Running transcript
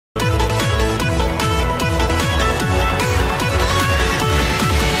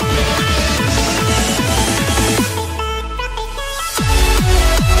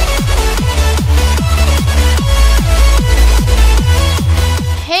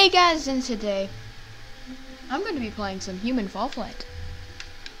Hey guys, and today I'm going to be playing some human Fall Flat.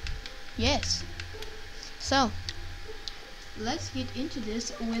 Yes. So, let's get into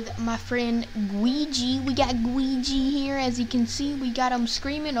this with my friend Gwe Jee. We got Gwe Jee here, as you can see. We got him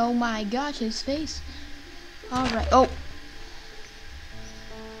screaming. Oh my gosh, his face. Alright. Oh.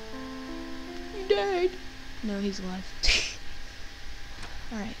 He died. No, he's alive.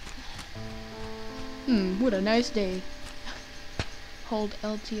 Alright. What a nice day. Hold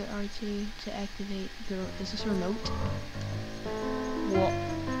LT or RT to activate the... Is this remote? What?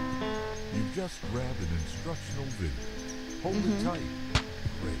 You just grabbed an instructional video. Hold it tight.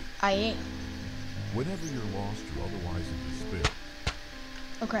 Great. I am. Whenever you're lost or otherwise in despair.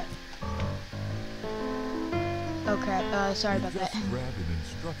 Oh crap. Oh crap. Sorry about that. You just grabbed an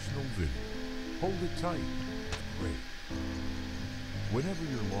instructional video. Hold it tight. Great. Whenever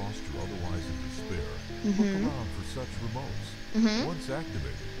you're lost or otherwise in despair, look around for such remotes. Once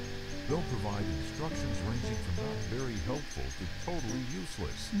activated, they'll provide instructions ranging from not very helpful to totally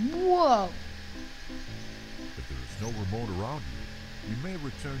useless. Whoa! If there is no remote around you, you may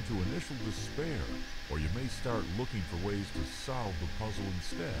return to initial despair, or you may start looking for ways to solve the puzzle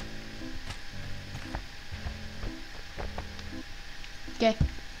instead. Okay.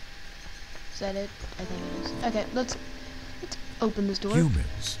 Is that it? I think it is. Okay, let's open this door.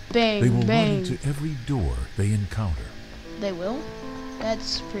 Humans. Bang, they will bang. run into every door they encounter. They will?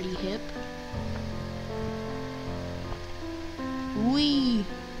 That's pretty hip. Wee.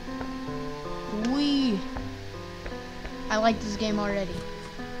 I like this game already.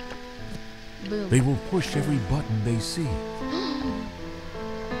 Boom. They will push every button they see.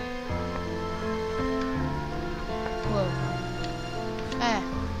 Whoa. Ah.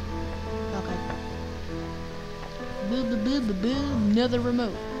 Okay. Boom. Another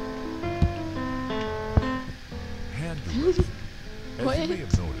remote. Hand direction. As What you may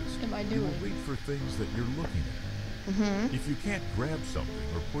have noticed, am I you doing? will wait for things that you're looking at. If you can't grab something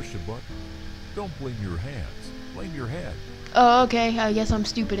or push a button, don't blame your hands. Blame your head. Oh, okay. I guess I'm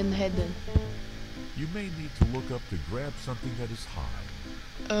stupid in the head then. You may need to look up to grab something that is high.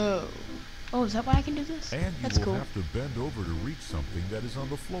 Oh. Oh, is that why I can do this? And you That's will cool. have to bend over to reach something that is on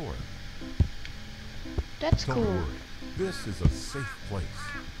the floor. That's Don't cool. worry. This is a safe place.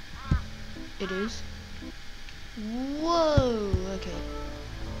 It is? Whoa. Okay.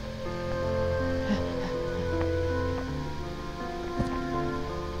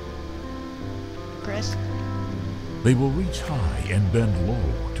 Press. They will reach high and bend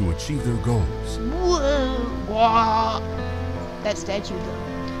low to achieve their goals. Whoa. Wah. That statue though.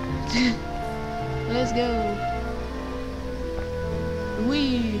 Let's go.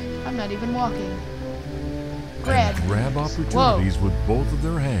 Wee. I'm not even walking. Grab. And grab opportunities with both of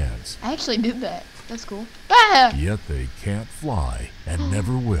their hands. I actually did that. That's cool. Ah! Yet they can't fly and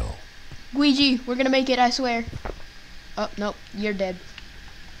never will. Gwe Jee, we're gonna make it, I swear. Oh, nope, you're dead.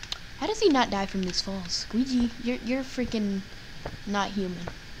 How does he not die from these falls? Gwe Jee, you're freaking not human.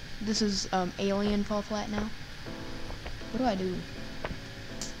 This is alien Fall Flat now. What do I do?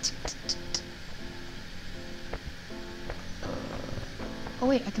 Oh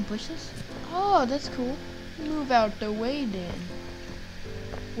wait, I can push this? Oh, that's cool. Move out the way then.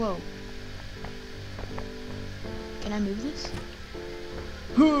 Whoa. Can I move this?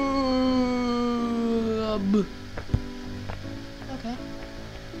 Okay.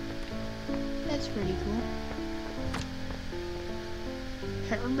 That's pretty cool.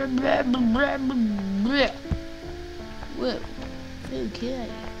 Whoa. Okay.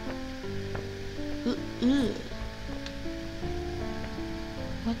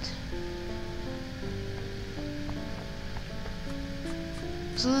 What?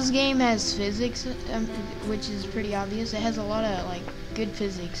 So this game has physics, which is pretty obvious. It has a lot of like good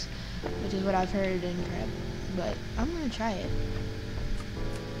physics, which is what I've heard and crap. But I'm gonna try it.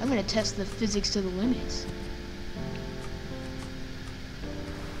 I'm gonna test the physics to the limits.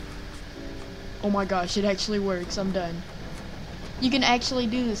 Oh my gosh, it actually works. I'm done. You can actually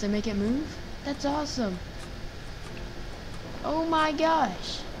do this and make it move? That's awesome. Oh my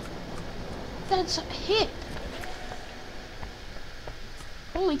gosh. That's hip.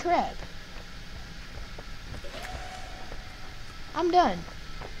 Holy crap. I'm done.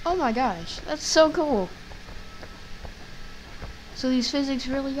 Oh my gosh, that's so cool. So these physics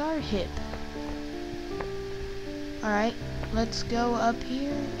really are hip. Alright, let's go up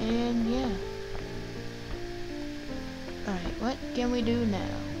here and yeah. Alright, what can we do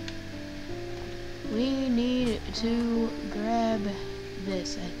now? We need to grab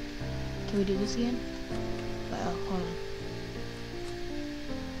this. Can we do this again? Well, hold on.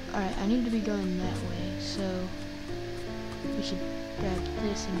 Alright, I need to be going that way, so we should grab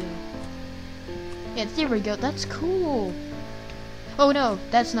this and go. Yeah, there we go. That's cool. Oh no,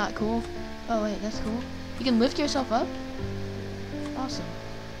 that's not cool. Oh wait, that's cool. You can lift yourself up? Awesome.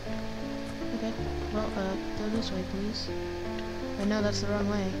 Okay, well, go this way, please. I know that's the wrong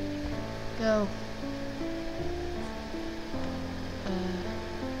way. Go.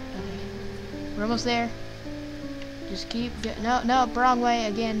 Okay. We're almost there. Just keep no, wrong way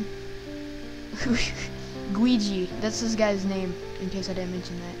again. Gwe Jee, that's this guy's name, in case I didn't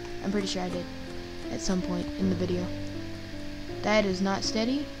mention that. I'm pretty sure I did at some point in the video. That is not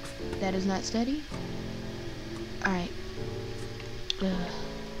steady. That is not steady. Alright. Go.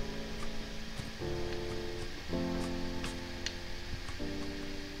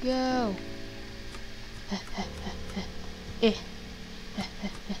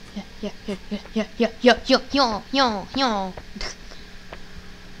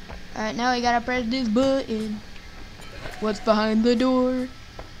 Alright, now we gotta press this button. What's behind the door?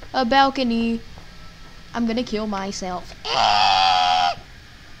 A balcony. I'm gonna kill myself.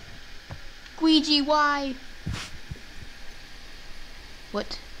 Gwe Jee, why?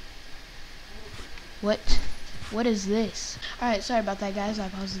 What? What is this? Alright, sorry about that, guys. I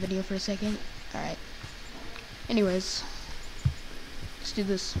paused the video for a second. Alright. Anyways. Let's do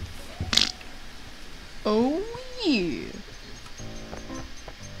this. Oh, yeah.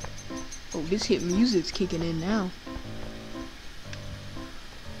 Oh, this hit music's kicking in now.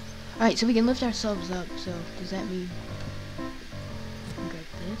 Alright, so we can lift ourselves up. So, does that mean... grab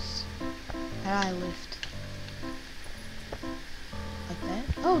this? How do I lift? Like that?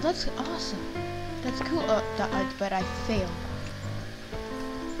 Oh, that's awesome. That's cool. But I failed.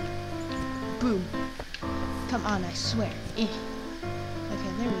 Boom. Come on, I swear. Okay,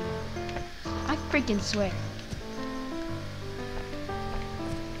 there we go. I freaking swear.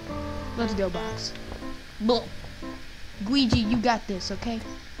 Let's go, box. Boom. Gwe Jee, you got this, okay?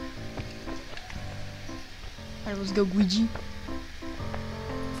 Alright, let's go, Gwe Jee.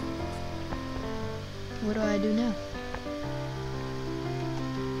 What do I do now?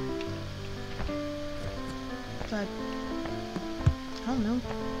 I don't know.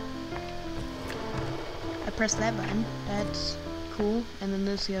 I press that button. That's cool. And then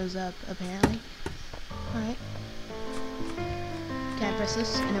this goes up, apparently. Alright. Can I press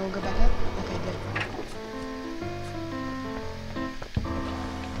this and it will go back up? Okay, good.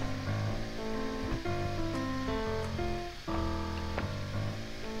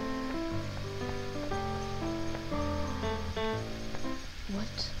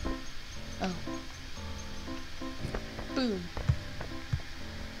 What? Oh. Boom.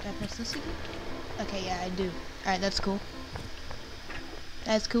 Do I press this again? Okay, yeah, I do. Alright, that's cool.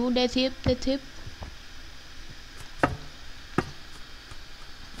 That's cool. That's hip. That's hip.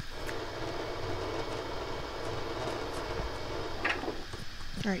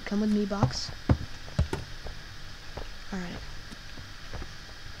 Alright, come with me, box. Alright.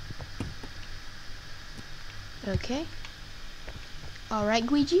 Okay. Alright,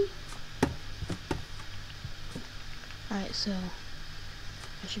 Gwe Jee. Alright, so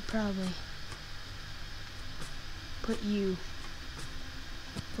I should probably put you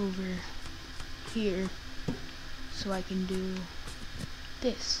over here so I can do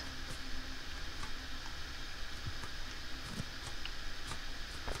this.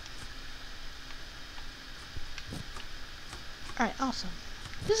 Alright, awesome.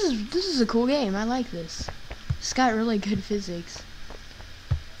 This is a cool game. I like this. It's got really good physics.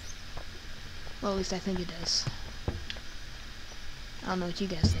 Well, at least I think it does. I don't know what you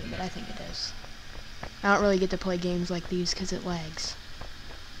guys think, but I think it does. I don't really get to play games like these because it lags.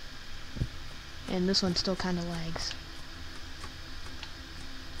 And this one still kind of lags.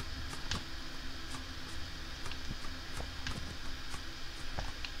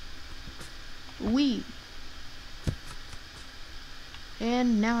 Wee.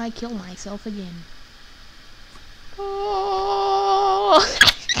 And now I kill myself again. Oh!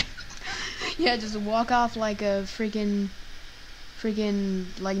 Yeah, just walk off like a freaking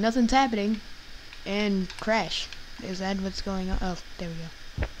like nothing's happening and crash. Is that what's going on? Oh, there we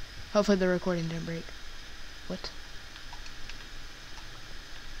go. Hopefully the recording didn't break. What?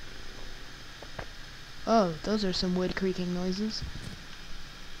 Oh, those are some wood creaking noises.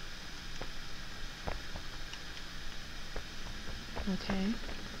 Okay.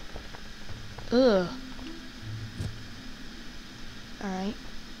 Ugh. Alright.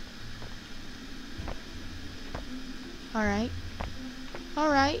 Alright.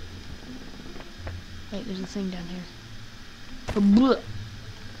 Alright. Wait, there's a thing down here. Climb.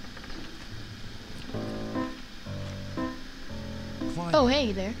 Oh,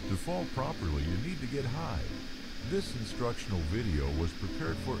 hey there. To fall properly, you need to get high. This instructional video was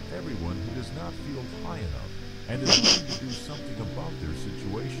prepared for everyone who does not feel high enough and is looking to do something about their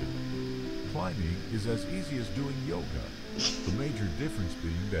situation. Climbing is as easy as doing yoga. The major difference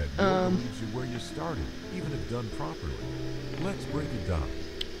being that yoga leaves you where you started, even if done properly. Let's break it down.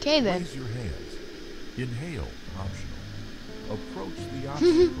 Okay then. Raise your hands. Inhale, optional. Approach the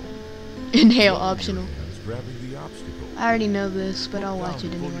obstacle. Inhale, Lower your optional. hands, grabbing the obstacle. I already know this, but I'll Look watch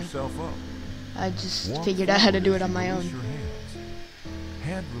down it to pull anyway. yourself up. I just Walk figured out how to forward do as it on you my release own. your hands.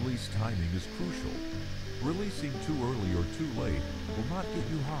 Hand release timing is crucial. Releasing too early or too late will not get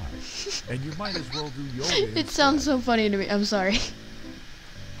you high, and you might as well do yoga It sounds instead. so funny to me. I'm sorry.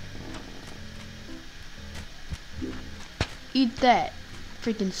 Eat that,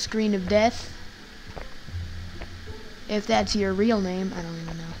 freaking screen of death. If that's your real name, I don't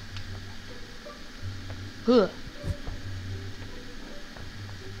even know. Huh.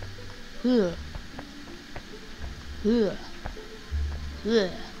 Huh. Huh. Huh.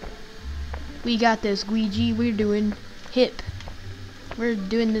 We got this, Gwe Jee. We're doing hip. We're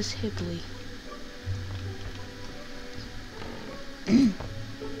doing this hiply.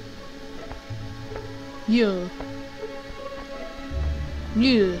 Yeah.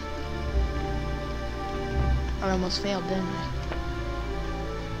 Yeah. I almost failed, didn't I?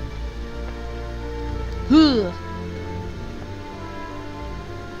 Huh.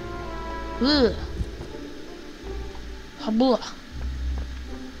 Huh. Habla.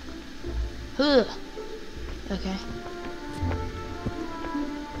 Huh. Okay.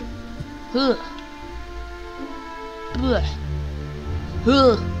 Huh. Blah.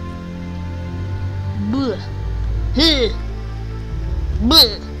 Huh. Blah. Huh.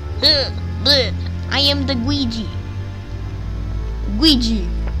 Blah. Huh. Blah. I am the Gwe Jee. Gwe Jee.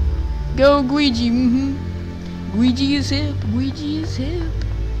 Go Gwe Jee. Gwe Jee is hip. Gwe Jee is hip.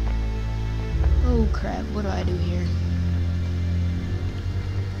 Oh crap, what do I do here?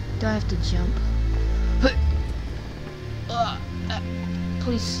 Do I have to jump?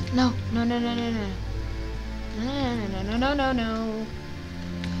 Please, no, no, no, no, no, no. No, no, no, no, no, no.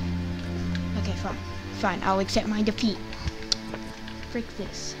 Okay, fine. Fine, I'll accept my defeat. Frick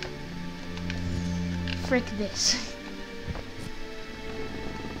this. Frick this.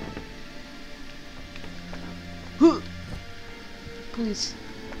 Please.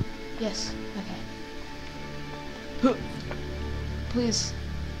 Yes, okay. Please.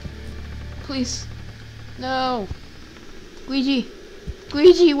 Please. No. Gwe Jee.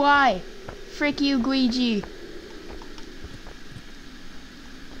 Gwe Jee, why? Frick you, Gwe Jee.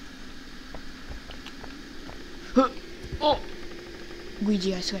 Oh. Gwe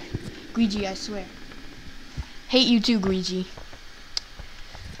Jee, I swear. Gwe Jee, I swear. Hate you too, Gwe Jee.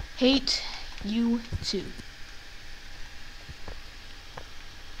 Hate you too.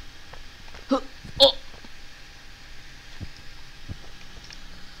 Oh.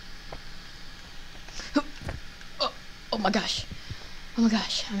 Oh my gosh. Oh my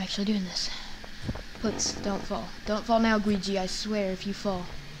gosh, I'm actually doing this. Please, don't fall. Don't fall now, Gwe Jee, I swear if you fall.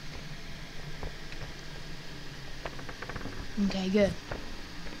 Okay, good.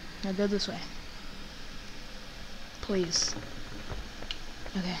 Now go this way. Please.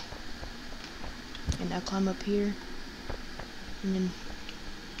 Okay. And now climb up here. And then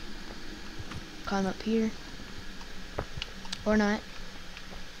climb up here. Or not.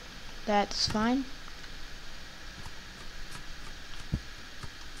 That's fine.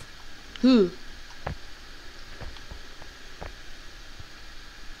 Who?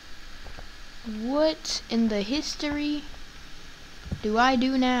 What in the history do I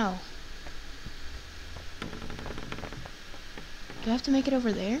do now? Do I have to make it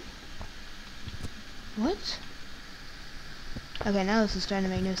over there? What? Okay, now this is starting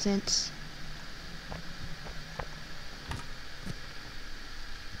to make no sense.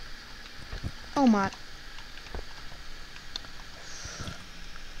 Oh my.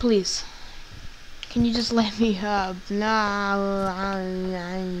 Please. Can you just let me up? No.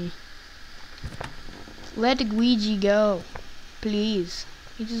 Let Gwe Jee go. Please.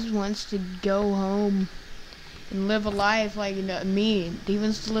 He just wants to go home and live a life like me. He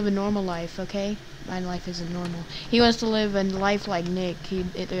wants to live a normal life, okay? My life isn't normal. He wants to live a life like Nick.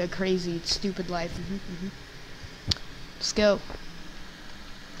 A crazy, stupid life. Let's go.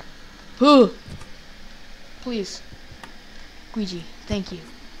 Please. Gwe Jee, thank you.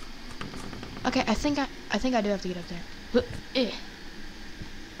 Okay, I think I do have to get up there.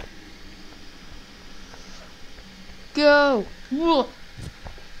 Go!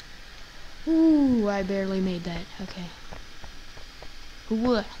 Ooh, I barely made that. Okay.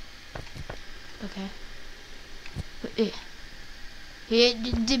 Okay.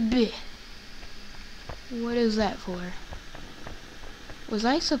 What is that for? Was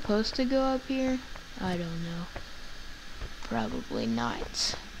I supposed to go up here? I don't know. Probably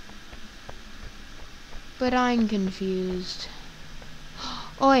not. But I'm confused.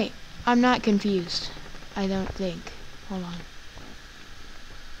 Oh wait, I'm not confused. I don't think. Hold on.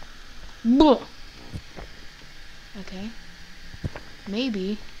 Blah. Okay.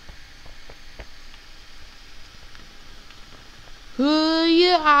 Maybe.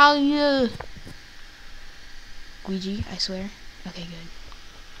 Yeah. Gwe Jee, I swear. Okay, good.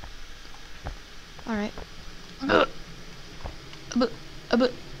 Alright.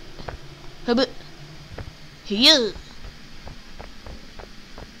 Here.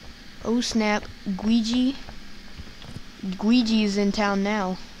 Oh snap, Gwe Jee. Gwe Jee is in town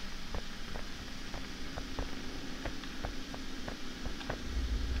now.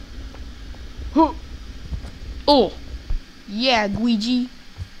 Huh. Oh. Yeah, Gwe Jee.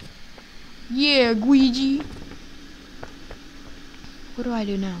 Yeah, Gwe Jee. What do I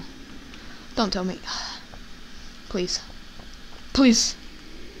do now? Don't tell me. Please. Please.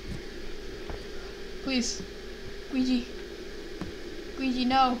 Please. Gwe Jee. Gwe Jee,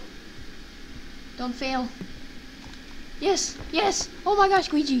 no. Don't fail. Yes, yes. Oh my gosh,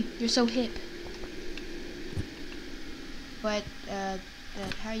 Gwe Jee, you're so hip. But, how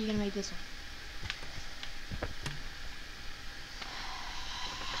are you gonna make this one?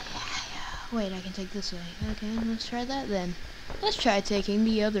 Wait, I can take this way. Okay, let's try that then. Let's try taking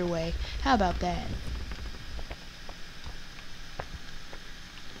the other way. How about that?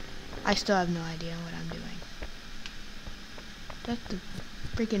 I still have no idea what I'm doing. Do I have to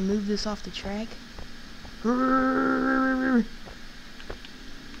freaking move this off the track? Can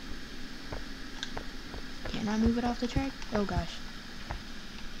I move it off the track? Oh gosh.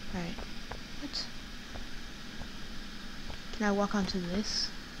 Alright. What? Can I walk onto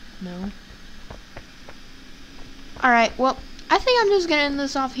this? No. Alright, well, I think I'm just gonna end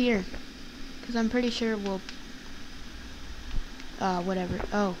this off here. Because I'm pretty sure we'll... whatever.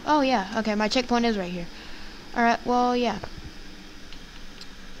 Oh yeah, okay, my checkpoint is right here. Alright, well, yeah.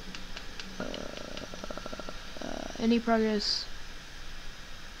 Any progress?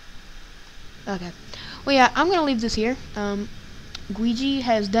 Okay. Well, yeah, I'm gonna leave this here. Gwe Jee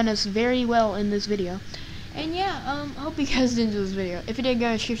has done us very well in this video. And yeah, hope you guys did enjoy this video. If you did, go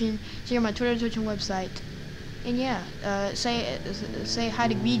in the description, check out my Twitter, Twitch, and website. And yeah, say hi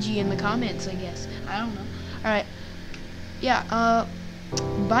to Gwe Jee in the comments, I guess. I don't know. Alright. Yeah,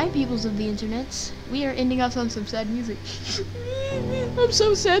 bye, peoples of the internets. We are ending off on some sad music. I'm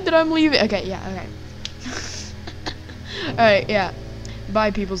so sad that I'm leaving. Okay, yeah, okay. Alright, yeah. Bye,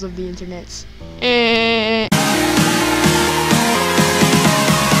 peoples of the internets. And